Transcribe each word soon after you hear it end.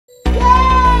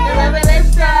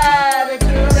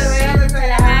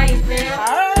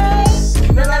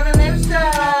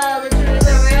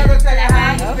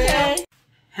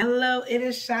it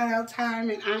is shout out time,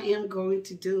 and I am going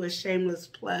to do a shameless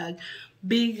plug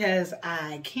because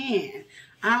I can.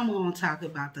 I'm going to talk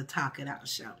about the Talk It Out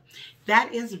show.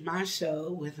 That is my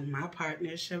show with my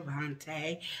partner,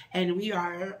 Shavante, and we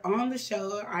are on the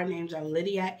show. Our names are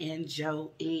Lydia and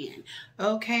Joanne,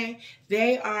 okay?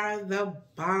 They are the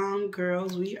bomb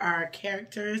girls. We are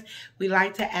characters. We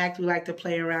like to act. We like to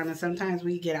play around, and sometimes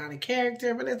we get out of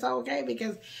character, but it's okay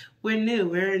because we're new.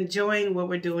 We're enjoying what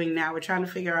we're doing now. We're trying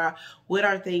to figure out what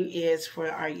our thing is for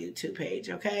our YouTube page,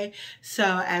 okay?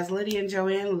 So as Lydia and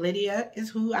Joanne, Lydia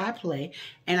is who I play,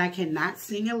 and I cannot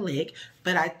sing a lick,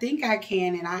 but I think I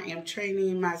can, and I am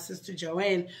training my sister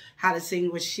Joanne how to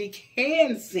sing what she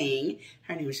can sing.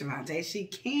 Her name is Shavante. She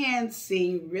can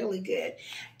sing really good.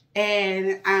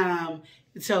 And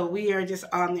so we are just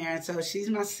on there. And so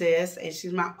she's my sis, and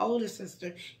she's my older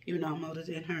sister, even though I'm older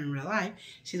than her in real life.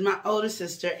 She's my older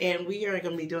sister, and we are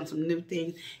going to be doing some new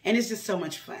things, and it's just so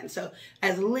much fun. So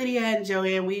as Lydia and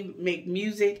Joanne, we make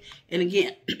music, and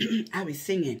again, I'll be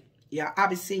singing. Yeah, I'll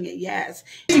be singing, yes.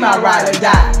 She's my ride or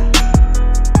die.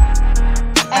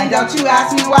 And don't you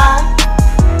ask me why?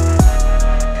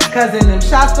 Cause then them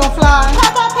shots gon' fly.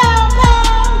 Pow, pow, pow,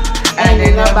 pow. And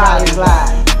then nobody's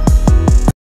lie.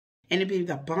 And it be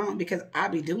the bomb because I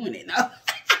be doing it. No, I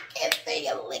can't sing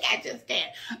a lick, I just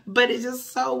can't. But it's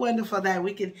just so wonderful that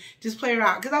we can just play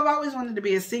around. Because I've always wanted to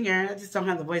be a singer. I just don't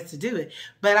have the voice to do it.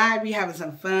 But I be having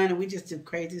some fun, and we just do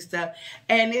crazy stuff.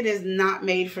 And it is not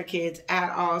made for kids at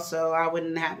all, so I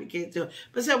wouldn't have your kids do it.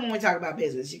 But so when we talk about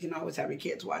business, you can always have your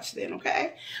kids watch then,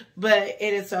 okay? But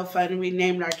it is so fun. We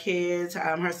named our kids.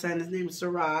 Her son is named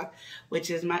𝒮𝑜𝒸𝒾𝒶, which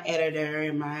is my editor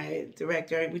and my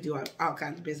director. We do all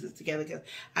kinds of business together because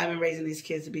I've been raising these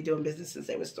kids to be doing business since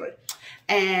they were 3.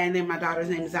 And then my daughter's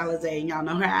name is 𝒮𝑜𝒸𝒾𝒶, and y'all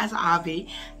know her as Avi.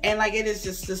 And like, it is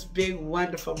just this big,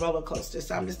 wonderful roller coaster.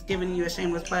 So I'm just giving you a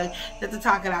shameless plug that the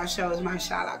Talk It Out show is my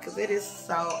shout out because it is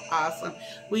so awesome.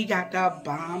 We got the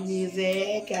bomb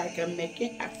music. I can make you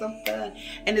have some fun.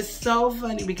 And it's so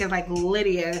funny because like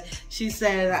Lydia, she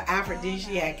said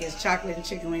aphrodisiac is chocolate and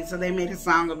chicken wings. So they made a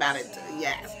song about it too,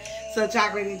 yes. So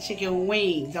chocolate and chicken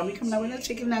wings. Don't be coming up with no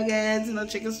chicken nuggets and no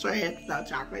chicken strips. No,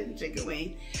 chocolate and chicken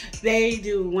wings. They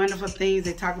do wonderful things.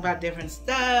 They talk about different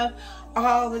stuff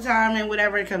all the time and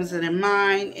whatever comes to their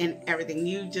mind and everything.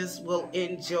 You just will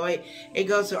enjoy. It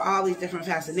goes through all these different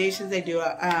fascinations. They do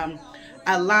a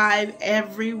live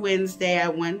every Wednesday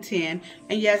at 1:10.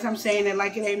 And yes, I'm saying it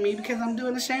like it ain't me because I'm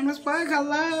doing a shameless plug.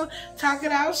 Hello, Talk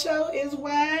It Out show is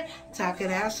what? Talk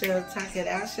It Out show, Talk It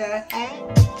Out show. Hey,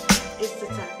 it's the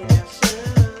Talk It Out show.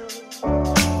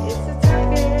 It's the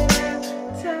Talk It Out,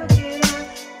 Talk It Out,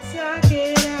 Talk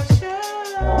It Out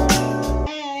show.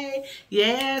 Hey,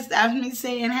 yes, that's me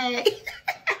saying hey.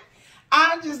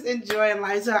 I'm just enjoying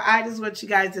life. So I just want you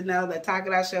guys to know that Talk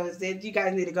It Out show is there. You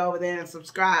guys need to go over there and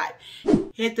subscribe.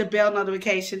 Hit the bell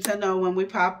notification to know when we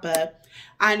pop up.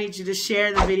 I need you to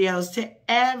share the videos to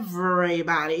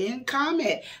everybody and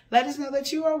comment. Let us know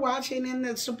that you are watching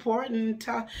and support and,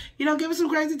 you know, give us some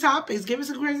crazy topics. Give us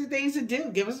some crazy things to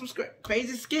do. Give us some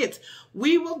crazy skits.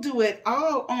 We will do it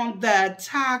all on the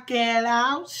Talk It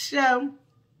Out show.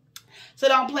 So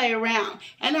don't play around.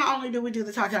 And not only do we do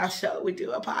the Talk It Out show, we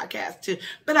do a podcast too.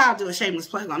 But I'll do a shameless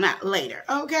plug on that later,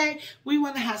 okay? We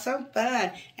want to have some fun.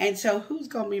 And so who's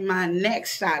going to be my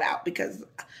next shout out? Because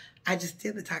I just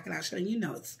did the Talk It Out show. You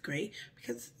know it's great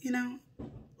because, you know,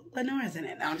 Lenore's in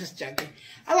it. No, I'm just joking.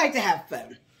 I like to have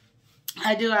fun.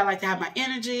 I do. I like to have my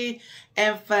energy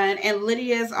and fun. And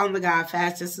Lydia's on the God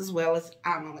Fast just as well as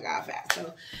I'm on the God Fast.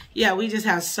 So, yeah, we just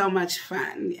have so much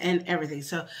fun and everything.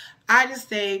 So, I just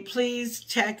say, please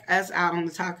check us out on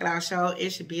the Talk It Out show.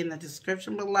 It should be in the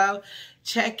description below.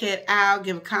 Check it out.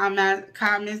 Give a comment.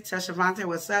 Tell Shavante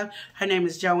what's up. Her name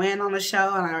is Joanne on the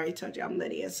show, and I already told you I'm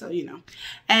Lydia, so you know.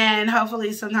 And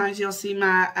hopefully sometimes you'll see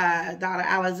my daughter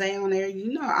𝒮𝒾𝒶 on there.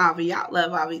 You know Avi. Y'all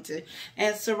love Avi too.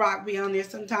 And 𝒮𝑜𝒃 be on there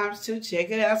sometimes too.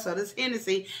 Check it out. So does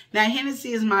Hennessy. Now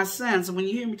Hennessy is my son. So when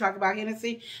you hear me talk about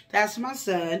Hennessy, that's my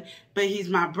son. But he's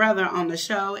my brother on the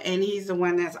show, and he's the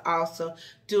one that's also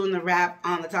doing the rap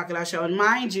on the Talk It Out show. And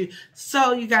mind you,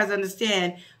 so you guys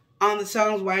understand, on the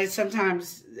songs why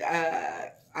sometimes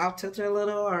I'll tilt her a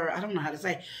little, or I don't know how to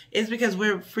say. It's because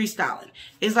we're freestyling.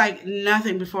 It's like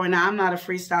nothing before. Now, I'm not a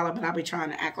freestyler, but I'll be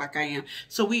trying to act like I am.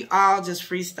 So we all just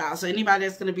freestyle. So anybody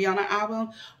that's going to be on our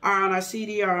album or on our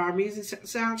CD or our music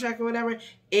soundtrack or whatever,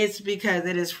 it's because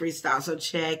it is freestyle. So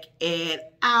check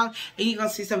it out. And you're going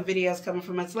to see some videos coming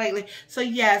from us lately. So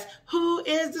yes, who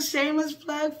is the shameless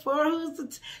plug for? Who's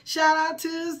the shout out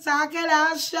to Talk It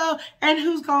Out Show? And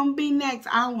who's going to be next?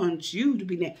 I want you to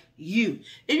be next. You.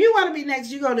 If you want to be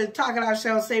next, you go to Talk It Out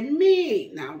Show and say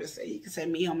me. No, I'm just saying, you can say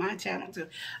me on my channel too.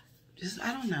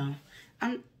 I don't know.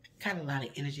 I'm got a lot of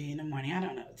energy in the morning. I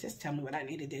don't know. Just tell me what I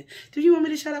need to do. Do you want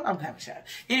me to shut up? I'm going to shut up.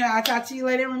 Anyway, I'll talk to you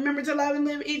later. Remember to love and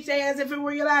live each day as if it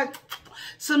were your life.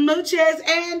 Smooches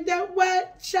and the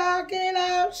what? Talk It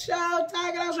Out Show.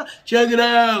 Talk It Out Show. Check it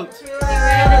out.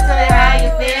 How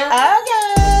you feel?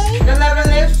 Okay. The Love and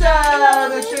Live Show.